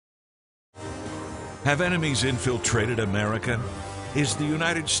Have enemies infiltrated America? Is the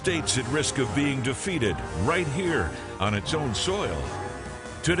United States at risk of being defeated right here on its own soil?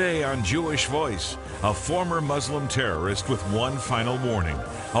 Today on Jewish Voice, a former Muslim terrorist with one final warning,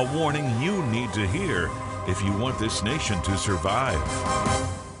 a warning you need to hear if you want this nation to survive.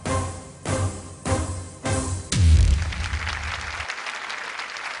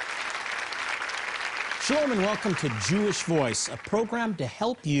 Shalom and welcome to Jewish Voice, a program to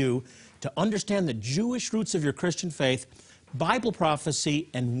help you to understand the Jewish roots of your Christian faith, Bible prophecy,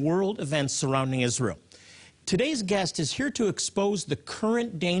 and world events surrounding Israel. Today's guest is here to expose the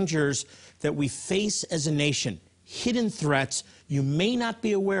current dangers that we face as a nation, hidden threats you may not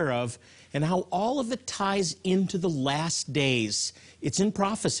be aware of, and how all of it ties into the last days. It's in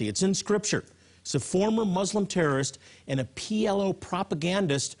prophecy, it's in Scripture. It's a former Muslim terrorist and a PLO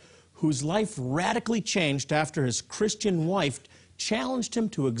propagandist whose life radically changed after his Christian wife challenged him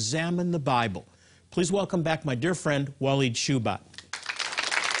to examine the Bible. Please welcome back my dear friend, Walid Shoebat.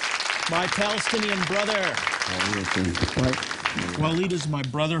 My Palestinian brother. Walid is my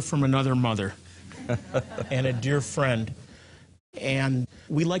brother from another mother and a dear friend. And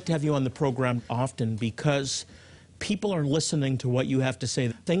we like to have you on the program often because people are listening to what you have to say.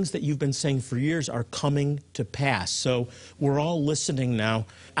 Things that you've been saying for years are coming to pass. So we're all listening now.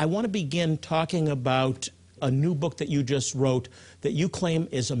 I want to begin talking about a new book that you just wrote that you claim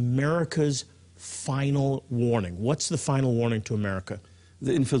is America's final warning. What's the final warning to America?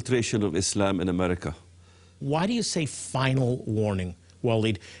 The infiltration of Islam in America. Why do you say final warning,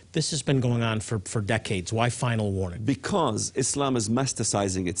 Walid? This has been going on for decades. Why final warning? Because Islam is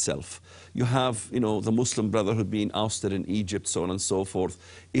metastasizing itself. You have, the Muslim Brotherhood being ousted in Egypt, so on and so forth.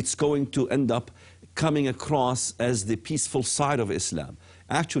 It's going to end up coming across as the peaceful side of Islam.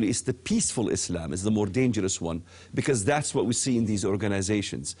 Actually, it's the peaceful Islam is the more dangerous one, because that's what we see in these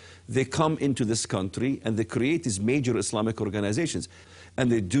organizations. They come into this country and they create these major Islamic organizations. And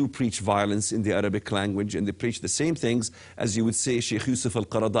they do preach violence in the Arabic language, and they preach the same things as you would say Sheikh Yusuf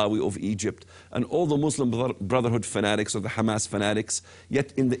al-Qaradawi of Egypt, and all the Muslim Brotherhood fanatics or the Hamas fanatics.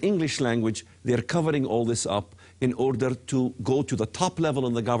 Yet in the English language, they're covering all this up in order to go to the top level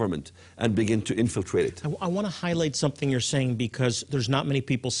in the government and begin to infiltrate it. I want to highlight something you're saying because there's not many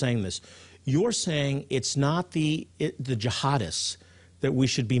people saying this. You're saying it's not the jihadists that we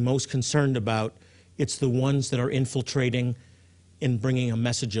should be most concerned about. It's the ones that are infiltrating in bringing a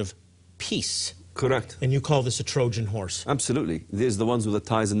message of peace. Correct. And you call this a Trojan horse. Absolutely. There's the ones with the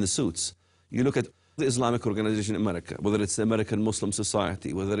ties and the suits. You look at the Islamic organization in America, whether it's the American Muslim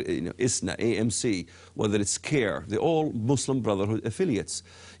Society, whether ISNA, AMC, whether it's CARE, they're all Muslim Brotherhood affiliates.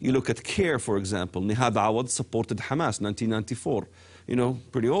 You look at CARE, for example, Nihad Awad supported Hamas in 1994,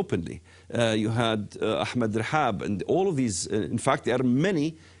 pretty openly. You had Ahmed Rahab, and all of these, in fact, there are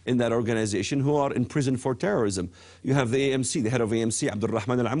many in that organization who are in prison for terrorism. You have the AMC, the head of AMC, Abdul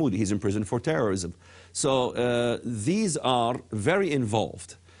Rahman al-Amoudi, he's in prison for terrorism. So these are very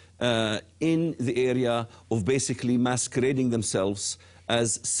involved in the area of basically masquerading themselves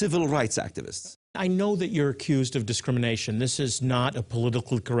as civil rights activists. I know that you're accused of discrimination. This is not a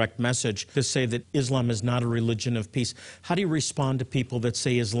politically correct message to say that Islam is not a religion of peace. How do you respond to people that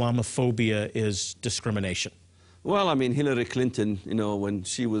say Islamophobia is discrimination? Well, I mean, Hillary Clinton, when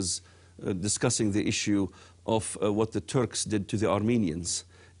she was discussing the issue of what the Turks did to the Armenians,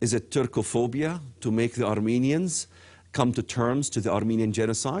 is it Turkophobia to make the Armenians come to terms to the Armenian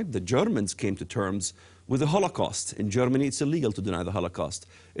genocide? The Germans came to terms with the Holocaust. In Germany, it's illegal to deny the Holocaust.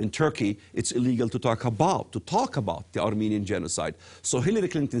 In Turkey, it's illegal to talk about the Armenian genocide. So Hillary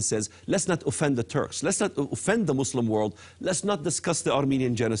Clinton says, let's not offend the Turks. Let's not offend the Muslim world. Let's not discuss the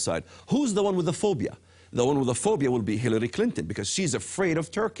Armenian genocide. Who's the one with the phobia? The one with the phobia will be Hillary Clinton because she's afraid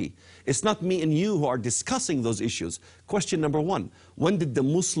of Turkey. It's not me and you who are discussing those issues. Question number one, when did the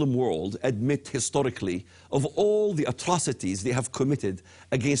Muslim world admit historically of all the atrocities they have committed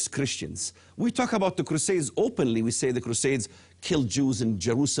against Christians? We talk about the Crusades openly. We say the Crusades killed Jews in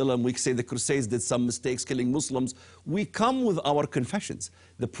Jerusalem. We say the Crusades did some mistakes killing Muslims. We come with our confessions.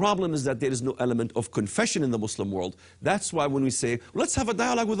 The problem is that there is no element of confession in the Muslim world. That's why when we say, let's have a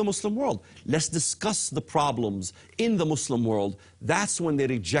dialogue with the Muslim world, let's discuss the problems in the Muslim world, that's when they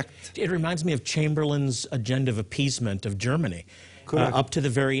reject. It reminds me of Chamberlain's agenda of appeasement of Germany up to the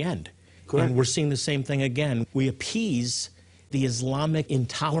very end. Correct. And we're seeing the same thing again. We appease the Islamic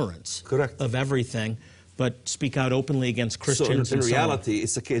intolerance of everything, but speak out openly against Christians. So in reality,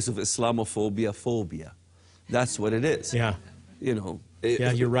 it's a case of Islamophobia phobia. That's what it is. Yeah.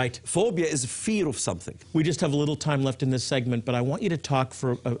 Yeah, you're right. Phobia is fear of something. We just have a little time left in this segment, but I want you to talk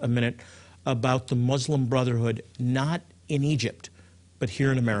for a minute about the Muslim Brotherhood, not in Egypt, but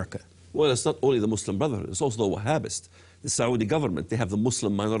here in America. Well, it's not only the Muslim Brotherhood, it's also the Wahhabist. The Saudi government, they have the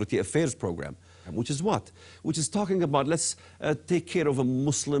Muslim Minority Affairs Program, which is what? Which is talking about let's take care of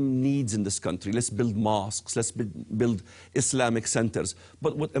Muslim needs in this country. Let's build mosques, let's build Islamic centers.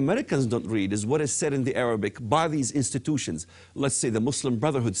 But what Americans don't read is what is said in the Arabic by these institutions. Let's say the Muslim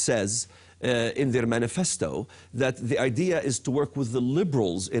Brotherhood says in their manifesto that the idea is to work with the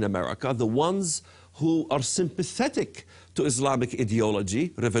liberals in America, the ones who are sympathetic to Islamic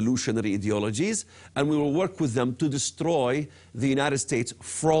ideology, revolutionary ideologies, and we will work with them to destroy the United States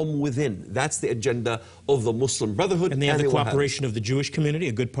from within. That's the agenda of the Muslim Brotherhood. And they have the cooperation of the Jewish community,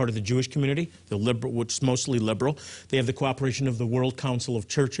 a good part of the Jewish community, the liberal, which is mostly liberal. They have the cooperation of the World Council of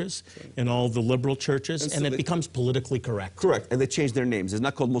Churches and all the liberal churches, and it becomes politically correct. Correct, and they changed their names. It's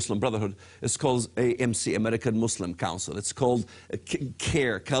not called Muslim Brotherhood. It's called AMC, American Muslim Council. It's called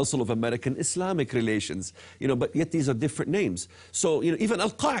CARE, Council of American Islamic Relations. You know, but yet these are different names. So, you know, even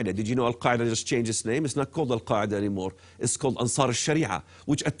Al-Qaeda, did you know Al-Qaeda just changed its name? It's not called Al-Qaeda anymore. It's called Ansar al-Sharia,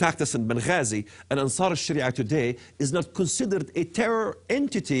 which attacked us in Benghazi. And Ansar al-Sharia today is not considered a terror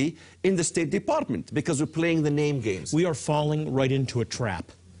entity in the State Department because we're playing the name games. We are falling right into a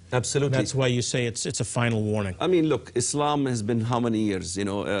trap. Absolutely. That's why you say it's a final warning. I mean, look, Islam has been how many years? You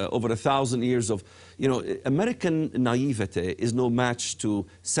know, over 1,000 years of, you know, American naivete is no match to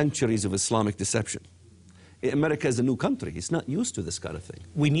centuries of Islamic deception. America is a new country. It's not used to this kind of thing.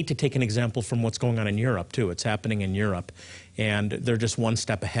 We need to take an example from what's going on in Europe, too. It's happening in Europe, and they're just one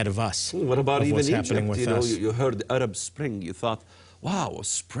step ahead of us. What about even Egypt? Happening with us. You heard the Arab Spring. You thought, wow, a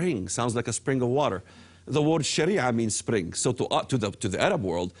spring. Sounds like a spring of water. The word Sharia means spring. So to the Arab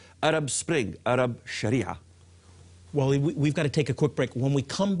world, Arab Spring, Arab Sharia. Well, we've got to take a quick break. When we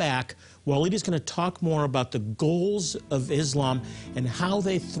come back, Walid is going to talk more about the goals of Islam and how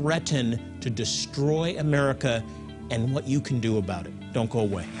they threaten to destroy America and what you can do about it. Don't go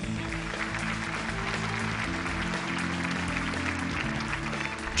away.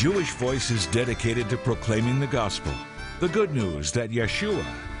 Jewish Voice is dedicated to proclaiming the gospel, the good news that Yeshua,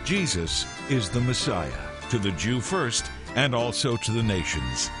 Jesus, is the Messiah, to the Jew first and also to the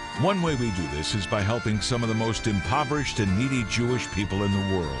nations. One way we do this is by helping some of the most impoverished and needy Jewish people in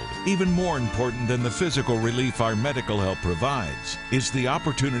the world. Even more important than the physical relief our medical help provides is the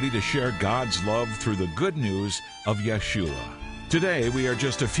opportunity to share God's love through the good news of Yeshua. Today, we are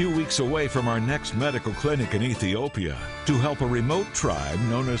just a few weeks away from our next medical clinic in Ethiopia to help a remote tribe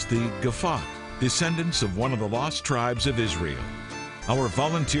known as the Gafat, descendants of one of the lost tribes of Israel. Our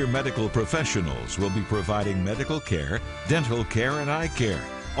volunteer medical professionals will be providing medical care, dental care, and eye care,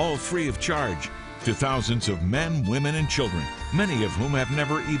 all free of charge, to thousands of men, women, and children, many of whom have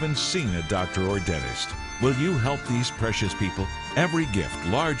never even seen a doctor or dentist. Will you help these precious people? Every gift,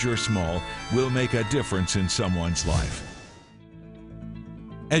 large or small, will make a difference in someone's life.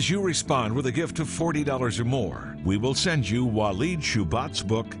 As you respond with a gift of $40 or more, we will send you Walid Shoebat's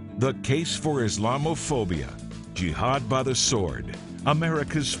book, The Case for Islamophobia, Jihad by the Sword,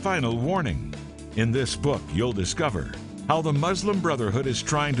 America's Final Warning. In this book, you'll discover how the Muslim Brotherhood is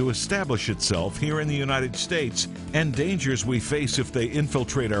trying to establish itself here in the United States and dangers we face if they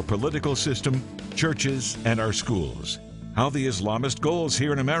infiltrate our political system, churches, and our schools. How the Islamist goals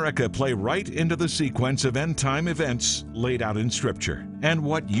here in America play right into the sequence of end-time events laid out in Scripture, and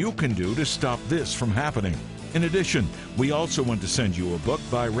what you can do to stop this from happening. In addition, we also want to send you a book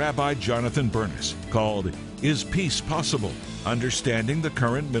by Rabbi Jonathan Bernis called Is Peace Possible? Understanding the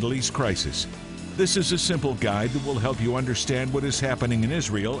Current Middle East Crisis. This is a simple guide that will help you understand what is happening in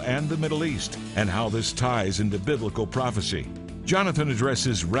Israel and the Middle East and how this ties into biblical prophecy. Jonathan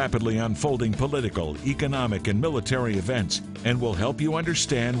addresses rapidly unfolding political, economic, and military events and will help you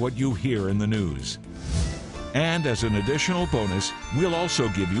understand what you hear in the news. And as an additional bonus, we'll also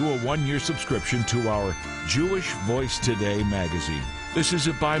give you a one-year subscription to our Jewish Voice Today magazine. This is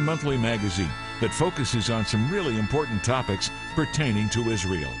a bi-monthly magazine that focuses on some really important topics pertaining to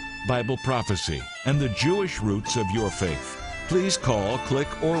Israel, Bible prophecy, and the Jewish roots of your faith. Please call, click,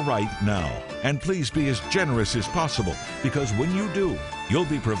 or write now. And please be as generous as possible, because when you do, you'll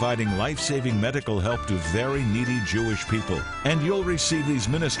be providing life-saving medical help to very needy Jewish people. And you'll receive these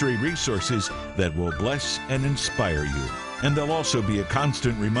ministry resources that will bless and inspire you. And they'll also be a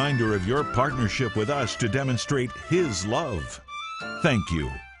constant reminder of your partnership with us to demonstrate His love. Thank you.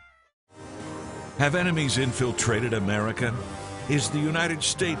 Have enemies infiltrated America? Is the United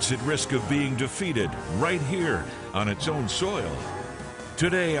States at risk of being defeated right here on its own soil?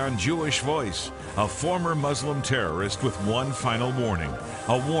 Today on Jewish Voice, a former Muslim terrorist with one final warning,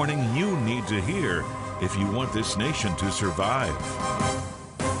 a warning you need to hear if you want this nation to survive.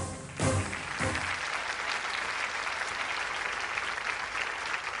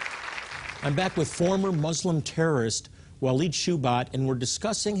 I'm back with former Muslim terrorist Walid Shoebat, and we're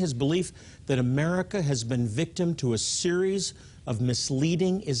discussing his belief that America has been victim to a series of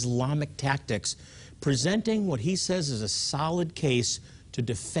misleading Islamic tactics, presenting what he says is a solid case to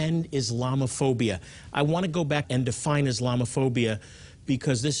defend Islamophobia. I want to go back and define Islamophobia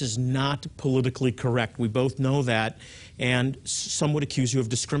because this is not politically correct. We both know that, and some would accuse you of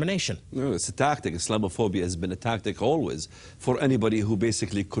discrimination. No, it's a tactic. Islamophobia has been a tactic always for anybody who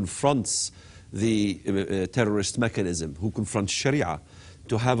basically confronts the terrorist mechanism, who confronts Sharia.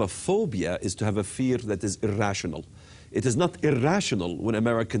 To have a phobia is to have a fear that is irrational. It is not irrational when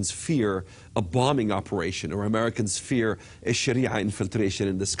Americans fear a bombing operation or Americans fear a Sharia infiltration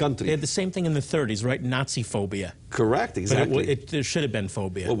in this country. They had the same thing in the 30s, right? Nazi phobia. Correct, exactly. But there should have been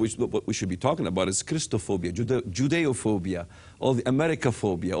phobia. What we should be talking about is Christophobia, Judeophobia, all the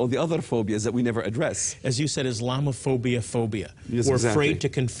Americaphobia, all the other phobias that we never address. As you said, Islamophobia, phobia. Yes, We're exactly. afraid to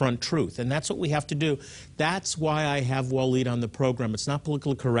confront truth, and that's what we have to do. That's why I have Walid on the program. It's not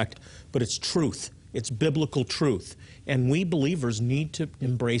politically correct, but it's truth. It's biblical truth. And we believers need to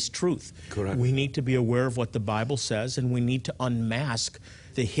embrace truth. Correct. We need to be aware of what the Bible says, and we need to unmask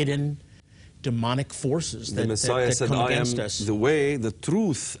the hidden demonic forces The that Messiah said, come I am against us. the way, the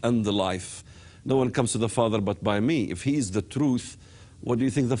truth, and the life. No one comes to the Father but by me. If he is the truth, what do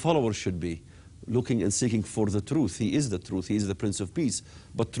you think the followers should be? Looking and seeking for the truth. He is the truth. He is the Prince of Peace.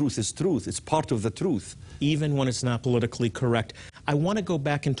 But truth is truth. It's part of the truth. Even when it's not politically correct. I want to go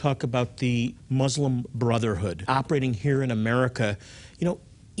back and talk about the Muslim Brotherhood operating here in America. You know,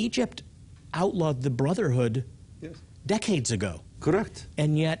 Egypt outlawed the Brotherhood decades ago. Correct.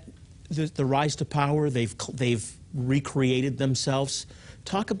 And yet, the rise to power, they've recreated themselves.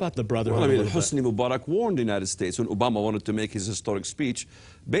 Talk about the Brotherhood. Well, I mean, a little Hosni Mubarak warned the United States when Obama wanted to make his historic speech.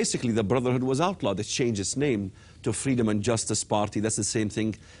 Basically, the Brotherhood was outlawed. It changed its name to Freedom and Justice Party. That's the same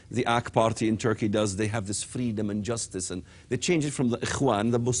thing the AK party in Turkey does. They have this freedom and justice, and they changed it from the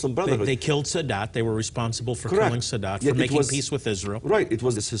Ikhwan, the Muslim Brotherhood. They killed Sadat. They were responsible for Correct. killing Sadat, Yet for it making was- peace with Israel. Right. It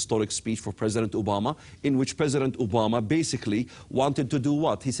was this historic speech for President Obama, in which President Obama basically wanted to do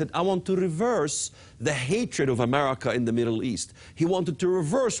what? He said, I want to reverse the hatred of America in the Middle East. He wanted to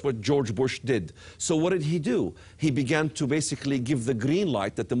reverse what George Bush did. So what did he do? He began to basically give the green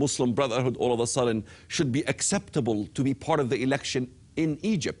light that the Muslim Brotherhood all of a sudden should be acceptable to be part of the election in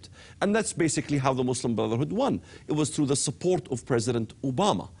Egypt. And that's basically how the Muslim Brotherhood won. It was through the support of President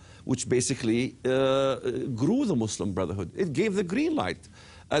Obama, which basically grew the Muslim Brotherhood. It gave the green light.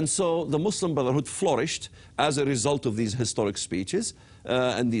 And so the Muslim Brotherhood flourished as a result of these historic speeches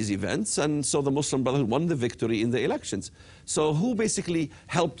and these events. And so the Muslim Brotherhood won the victory in the elections. So who basically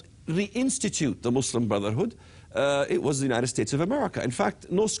helped reinstitute the Muslim Brotherhood? It was the United States of America. In fact,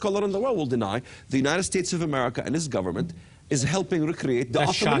 no scholar in the world will deny the United States of America and its government is helping recreate the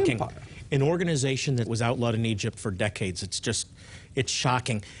That's Ottoman shocking. Empire. An organization that was outlawed in Egypt for decades. It's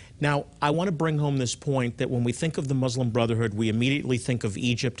shocking. Now, I want to bring home this point that when we think of the Muslim Brotherhood, we immediately think of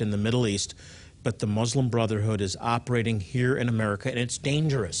Egypt and the Middle East, but the Muslim Brotherhood is operating here in America, and it's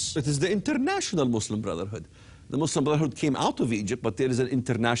dangerous. It is the international Muslim Brotherhood. The Muslim Brotherhood came out of Egypt, but there is an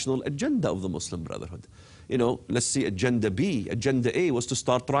international agenda of the Muslim Brotherhood. You know, let's see Agenda B. Agenda A was to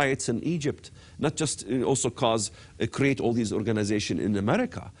start riots in Egypt, not just also create all these organizations in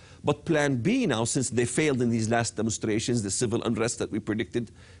America. But Plan B now, since they failed in these last demonstrations, the civil unrest that we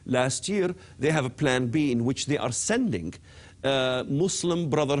predicted last year, they have a Plan B in which they are sending Muslim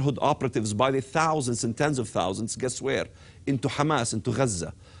Brotherhood operatives by the thousands and tens of thousands, guess where? Into Hamas, into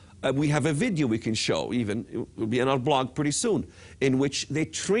Gaza. We have a video we can show, even, it will be on our blog pretty soon, in which the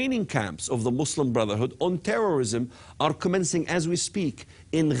training camps of the Muslim Brotherhood on terrorism are commencing as we speak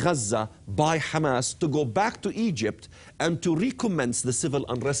in Gaza by Hamas to go back to Egypt and to recommence the civil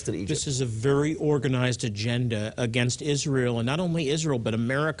unrest in Egypt. This is a very organized agenda against Israel, and not only Israel, but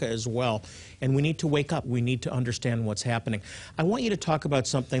America as well. And we need to wake up. We need to understand what's happening. I want you to talk about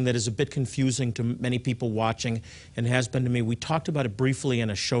something that is a bit confusing to many people watching, and has been to me. We talked about it briefly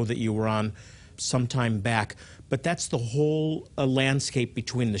in a show that you were on some time back, but that's the whole landscape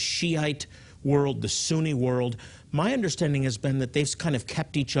between the Shiite world, the Sunni world. My understanding has been that they've kind of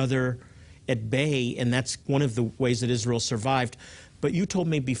kept each other at bay, and that's one of the ways that Israel survived. But you told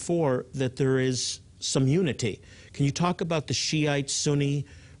me before that there is some unity. Can you talk about the Shiite-Sunni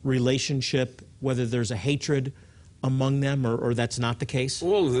relationship, whether there's a hatred among them, or that's not the case?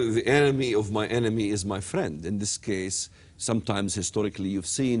 Well, the enemy of my enemy is my friend. In this case, sometimes historically you've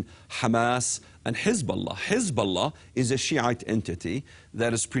seen Hamas and Hezbollah. Hezbollah is a Shiite entity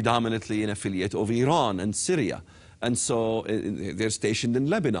that is predominantly an affiliate of Iran and Syria. And so they're stationed in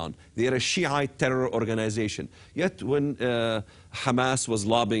Lebanon. They're a Shiite terror organization. Yet when Hamas was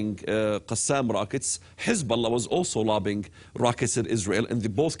lobbing Qassam rockets. Hezbollah was also lobbing rockets at Israel, and they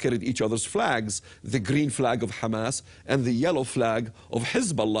both carried each other's flags, the green flag of Hamas and the yellow flag of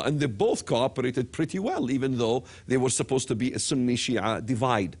Hezbollah, and they both cooperated pretty well, even though they were supposed to be a Sunni-Shia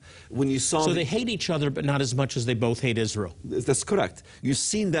divide. When you saw so they hate each other, but not as much as they both hate Israel. That's correct. You've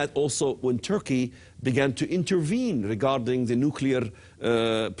seen that also when Turkey began to intervene regarding the nuclear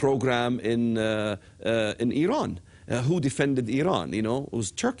program in Iran. Who defended Iran? You know, it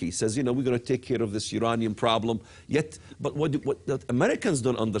was Turkey. Says, you know, we're going to take care of this uranium problem. Yet, but what the Americans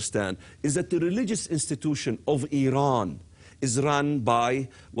don't understand is that the religious institution of Iran is run by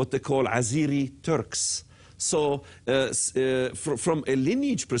what they call Azeri Turks. So, from a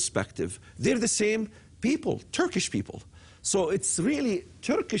lineage perspective, they're the same people, Turkish people. So it's really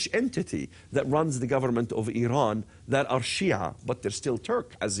Turkish entity that runs the government of Iran that are Shia, but they're still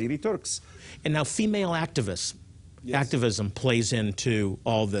Azeri Turks. And now female activists. Yes. Activism plays into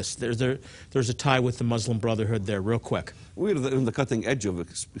all this. There's a tie with the Muslim Brotherhood there, real quick. We're on the cutting edge of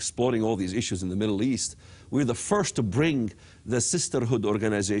exploring all these issues in the Middle East. We're the first to bring the Sisterhood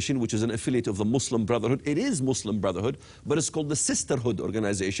organization, which is an affiliate of the Muslim Brotherhood. It is Muslim Brotherhood, but it's called the Sisterhood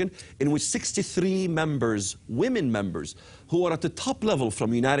organization, in which 63 members, women members, who are at the top level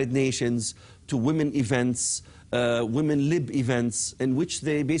from United Nations to women events, women lib events, in which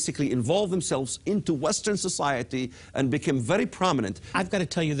they basically involve themselves into Western society and became very prominent. I've got to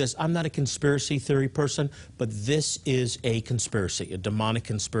tell you this, I'm not a conspiracy theory person, but this is a conspiracy, a demonic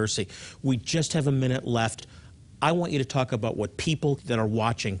conspiracy. We just have a minute left. I want you to talk about what people that are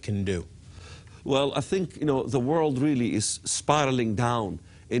watching can do. Well, I think, you know, the world really is spiraling down,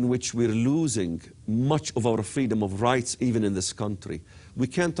 in which we're losing much of our freedom of rights, even in this country. We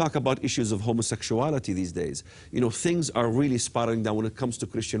can't talk about issues of homosexuality these days. You know, things are really spiraling down when it comes to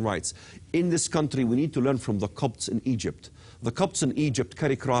Christian rights. In this country, we need to learn from the Copts in Egypt. The Copts in Egypt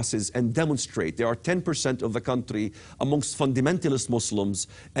carry crosses and demonstrate. They are 10% of the country amongst fundamentalist Muslims,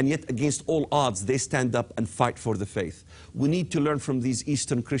 and yet against all odds, they stand up and fight for the faith. We need to learn from these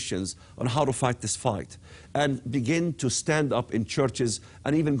Eastern Christians on how to fight this fight and begin to stand up in churches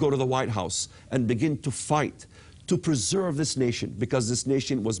and even go to the White House and begin to fight to preserve this nation, because this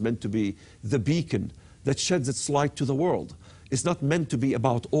nation was meant to be the beacon that sheds its light to the world. It's not meant to be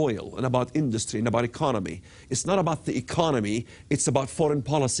about oil and about industry and about economy. It's not about the economy, it's about foreign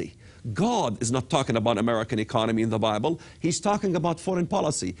policy. God is not talking about American economy in the Bible. He's talking about foreign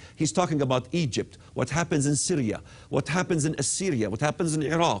policy. He's talking about Egypt, what happens in Syria, what happens in Assyria, what happens in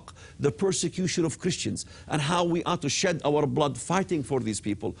Iraq, the persecution of Christians, and how we ought to shed our blood fighting for these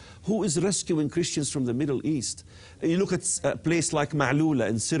people. Who is rescuing Christians from the Middle East? You look at a place like Ma'lula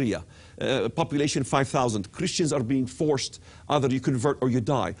in Syria, population 5,000. Christians are being forced, either you convert or you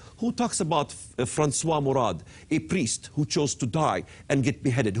die. Who talks about Francois Mourad, a priest who chose to die and get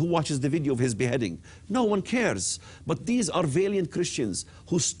beheaded? Who watches the video of his beheading? No one cares. But these are valiant Christians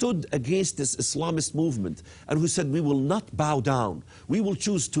who stood against this Islamist movement and who said, we will not bow down. We will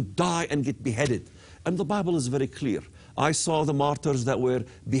choose to die and get beheaded. And the Bible is very clear. I saw the martyrs that were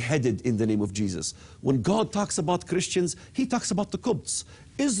beheaded in the name of Jesus. When God talks about Christians, He talks about the Copts.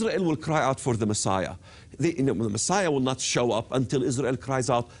 Israel will cry out for the Messiah. The Messiah will not show up until Israel cries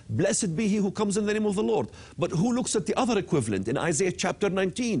out, blessed be he who comes in the name of the Lord. But who looks at the other equivalent in Isaiah chapter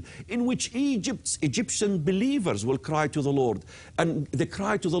 19, in which Egyptian believers will cry to the Lord. And they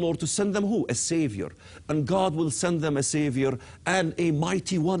cry to the Lord to send them who? A Savior. And God will send them a Savior and a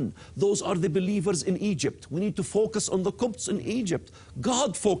mighty one. Those are the believers in Egypt. We need to focus on the Copts in Egypt.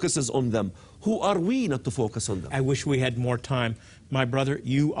 God focuses on them. Who are we not to focus on them? I wish we had more time. My brother,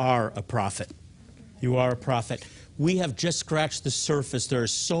 you are a prophet. You are a prophet. We have just scratched the surface. There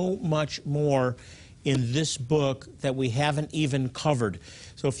is so much more in this book that we haven't even covered.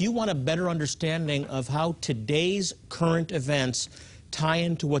 So if you want a better understanding of how today's current events tie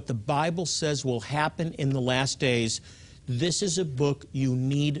into what the Bible says will happen in the last days, this is a book you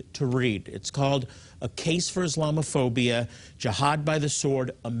need to read. It's called A Case for Islamophobia, Jihad by the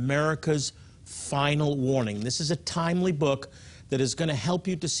Sword, America's Final Warning. This is a timely book that is going to help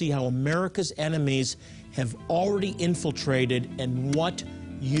you to see how America's enemies have already infiltrated and what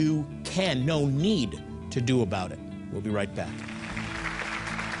you can, no need to do about it. We'll be right back.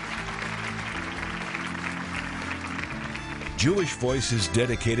 Jewish Voice is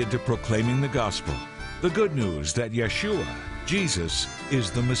dedicated to proclaiming the gospel, the good news that Yeshua, Jesus,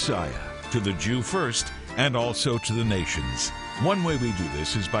 is the Messiah, to the Jew first and also to the nations. One way we do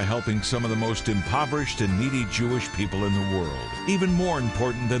this is by helping some of the most impoverished and needy Jewish people in the world. Even more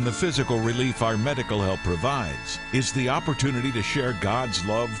important than the physical relief our medical help provides is the opportunity to share God's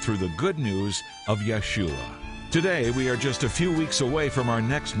love through the good news of Yeshua. Today, we are just a few weeks away from our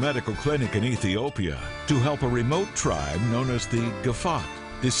next medical clinic in Ethiopia to help a remote tribe known as the Gafat,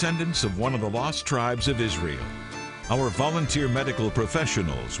 descendants of one of the lost tribes of Israel. Our volunteer medical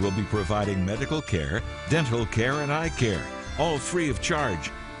professionals will be providing medical care, dental care, and eye care, all free of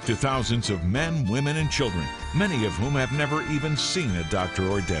charge, to thousands of men, women, and children, many of whom have never even seen a doctor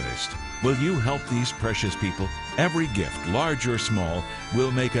or dentist. Will you help these precious people? Every gift, large or small,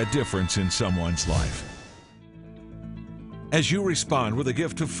 will make a difference in someone's life. As you respond with a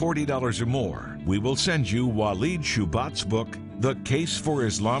gift of $40 or more, we will send you Walid Shoebat's book, The Case for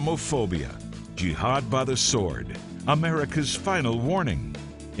Islamophobia, Jihad by the Sword, America's Final Warning.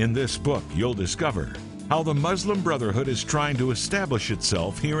 In this book, you'll discover how the Muslim Brotherhood is trying to establish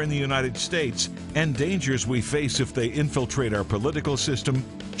itself here in the United States and dangers we face if they infiltrate our political system,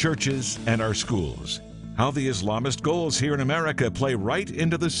 churches, and our schools. How the Islamist goals here in America play right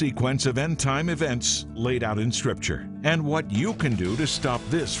into the sequence of end-time events laid out in Scripture, and what you can do to stop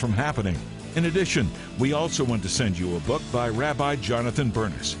this from happening. In addition, we also want to send you a book by Rabbi Jonathan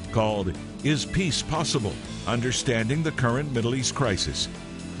Bernis called Is Peace Possible? Understanding the Current Middle East Crisis.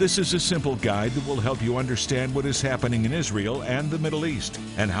 This is a simple guide that will help you understand what is happening in Israel and the Middle East,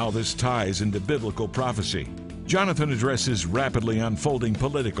 and how this ties into biblical prophecy. Jonathan addresses rapidly unfolding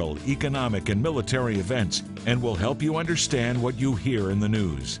political, economic, and military events, and will help you understand what you hear in the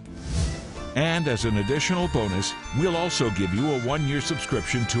news. And as an additional bonus, we'll also give you a one-year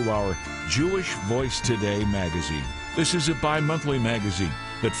subscription to our Jewish Voice Today magazine. This is a bi-monthly magazine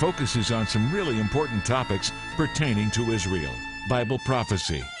that focuses on some really important topics pertaining to Israel, Bible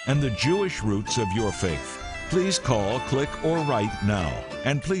prophecy, and the Jewish roots of your faith. Please call, click, or write now.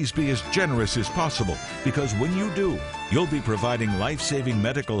 And please be as generous as possible, because when you do, you'll be providing life-saving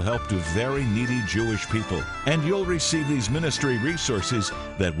medical help to very needy Jewish people. And you'll receive these ministry resources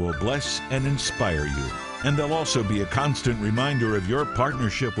that will bless and inspire you. And they'll also be a constant reminder of your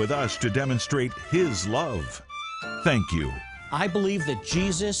partnership with us to demonstrate His love. Thank you. I believe that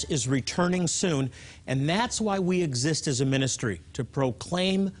Jesus is returning soon, and that's why we exist as a ministry, to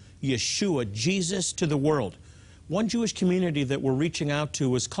proclaim Yeshua, Jesus, to the world. One Jewish community that we're reaching out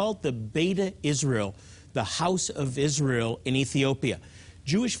to is called the Beta Israel, the House of Israel in Ethiopia.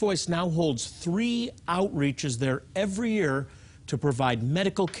 Jewish Voice now holds 3 outreaches there every year to provide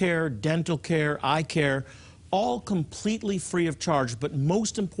medical care, dental care, eye care, all completely free of charge, but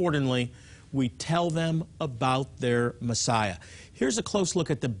most importantly, we tell them about their Messiah. Here's a close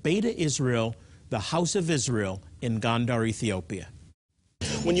look at the Beta Israel, the House of Israel in Gondar, Ethiopia.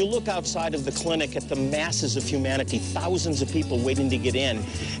 When you look outside of the clinic at the masses of humanity, thousands of people waiting to get in,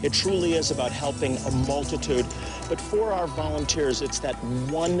 it truly is about helping a multitude. But for our volunteers, it's that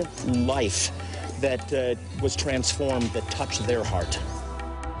one life that was transformed, that touched their heart.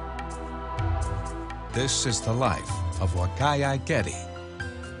 This is the life of Wakaya Getty.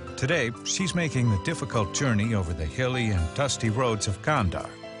 Today, she's making the difficult journey over the hilly and dusty roads of Gondar,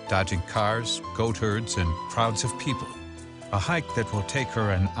 dodging cars, goat herds, and crowds of people. A hike that will take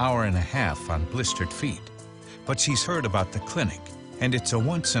her an hour and a half on blistered feet. But she's heard about the clinic, and it's a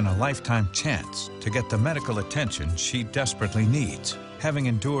once-in-a-lifetime chance to get the medical attention she desperately needs, having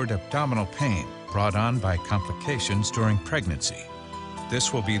endured abdominal pain brought on by complications during pregnancy.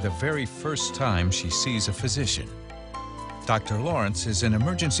 This will be the very first time she sees a physician. Dr. Lawrence is an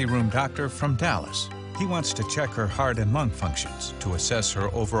emergency room doctor from Dallas. He wants to check her heart and lung functions to assess her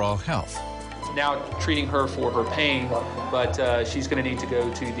overall health. Now treating her for her pain, but she's going to need to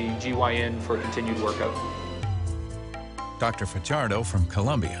go to the GYN for continued workup. Dr. Fajardo from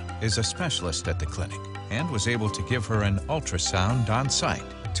Columbia is a specialist at the clinic and was able to give her an ultrasound on site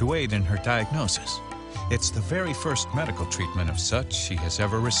to aid in her diagnosis. It's the very first medical treatment of such she has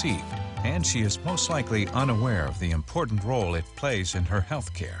ever received, and she is most likely unaware of the important role it plays in her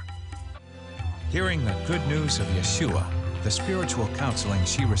health care. Hearing the good news of Yeshua, the spiritual counseling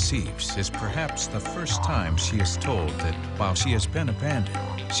she receives is perhaps the first time she is told that while she has been abandoned,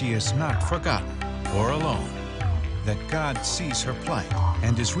 she is not forgotten or alone, that God sees her plight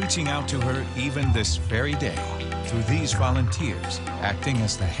and is reaching out to her even this very day through these volunteers acting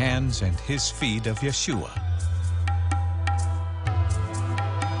as the hands and his feet of Yeshua.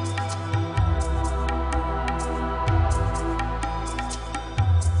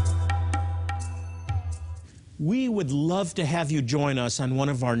 We would love to have you join us on one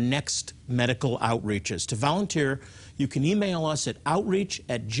of our next medical outreaches. To volunteer, you can email us at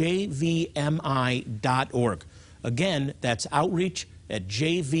outreach@jvmi.org. Again, that's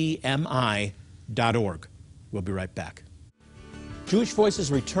outreach@jvmi.org. We'll be right back. Jewish Voice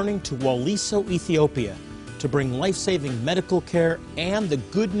is returning to Waliso, Ethiopia, to bring life-saving medical care and the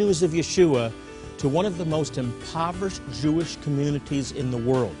good news of Yeshua to one of the most impoverished Jewish communities in the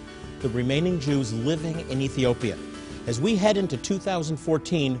world, the remaining Jews living in Ethiopia. As we head into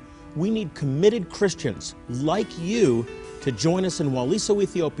 2014, we need committed Christians like you to join us in Waliso,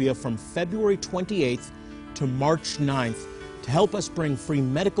 Ethiopia from February 28th to March 9th to help us bring free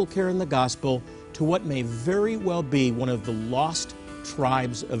medical care in the gospel to what may very well be one of the lost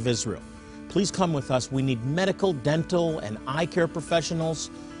tribes of Israel. Please come with us. We need medical, dental, and eye care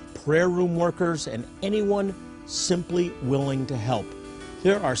professionals, prayer room workers, and anyone simply willing to help.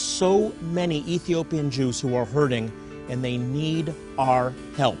 There are so many Ethiopian Jews who are hurting, and they need our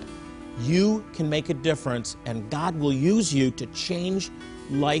help. You can make a difference, and God will use you to change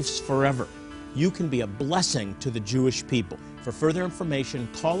lives forever. You can be a blessing to the Jewish people. For further information,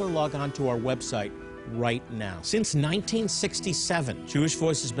 call or log on to our website right now. Since 1967, Jewish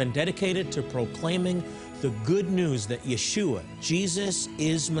Voice has been dedicated to proclaiming the good news that Yeshua, Jesus,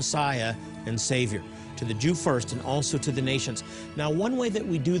 is Messiah and Savior, to the Jew first and also to the nations. Now, one way that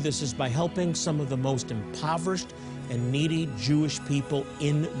we do this is by helping some of the most impoverished and needy Jewish people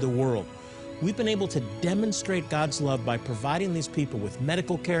in the world. We've been able to demonstrate God's love by providing these people with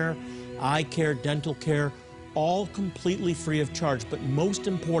medical care, eye care, dental care, all completely free of charge. But most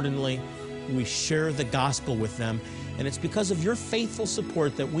importantly, we share the gospel with them. And it's because of your faithful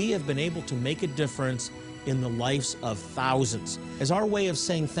support that we have been able to make a difference in the lives of thousands. As our way of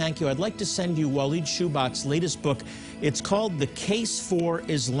saying thank you, I'd like to send you Walid Shubak's latest book. It's called The Case for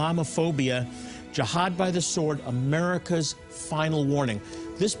Islamophobia, Jihad by the Sword, America's Final Warning.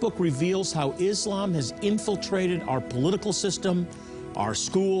 This book reveals how Islam has infiltrated our political system, our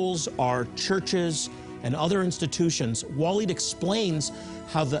schools, our churches, and other institutions. Walid explains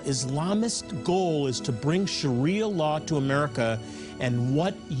how the Islamist goal is to bring Sharia law to America and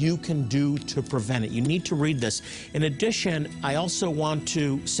what you can do to prevent it. You need to read this. In addition, I also want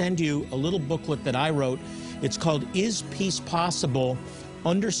to send you a little booklet that I wrote. It's called Is Peace Possible?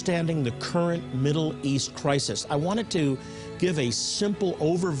 Understanding the Current Middle East Crisis. I wanted to give a simple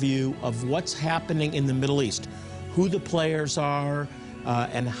overview of what's happening in the Middle East, who the players are,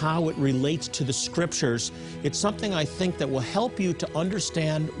 and how it relates to the scriptures. It's something I think that will help you to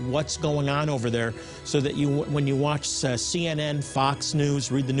understand what's going on over there so that you, when you watch CNN, Fox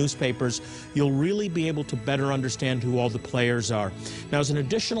News, read the newspapers, you'll really be able to better understand who all the players are. Now, as an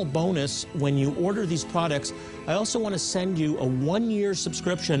additional bonus, when you order these products, I also want to send you a one-year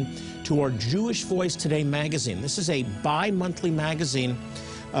subscription to our Jewish Voice Today magazine. This is a bi-monthly magazine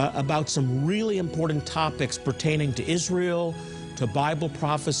about some really important topics pertaining to Israel, to Bible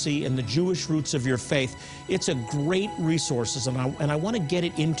prophecy, and the Jewish roots of your faith. It's a great resource, and I want to get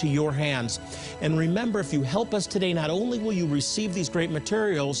it into your hands. And remember, if you help us today, not only will you receive these great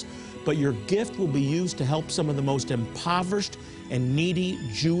materials, but your gift will be used to help some of the most impoverished and needy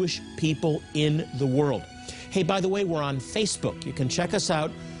Jewish people in the world. Hey, by the way, we're on Facebook. You can check us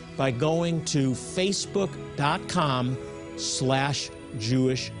out by going to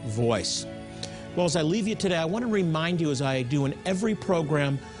facebook.com/Jewish Voice. Well, as I leave you today, I want to remind you, as I do in every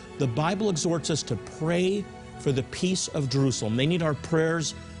program, the Bible exhorts us to pray for the peace of Jerusalem. They need our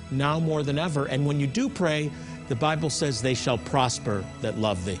prayers now more than ever. And when you do pray, the Bible says they shall prosper that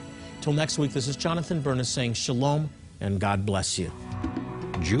love thee. Till next week, this is Jonathan Bernis saying shalom and God bless you.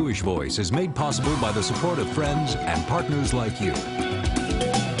 Jewish Voice is made possible by the support of friends and partners like you.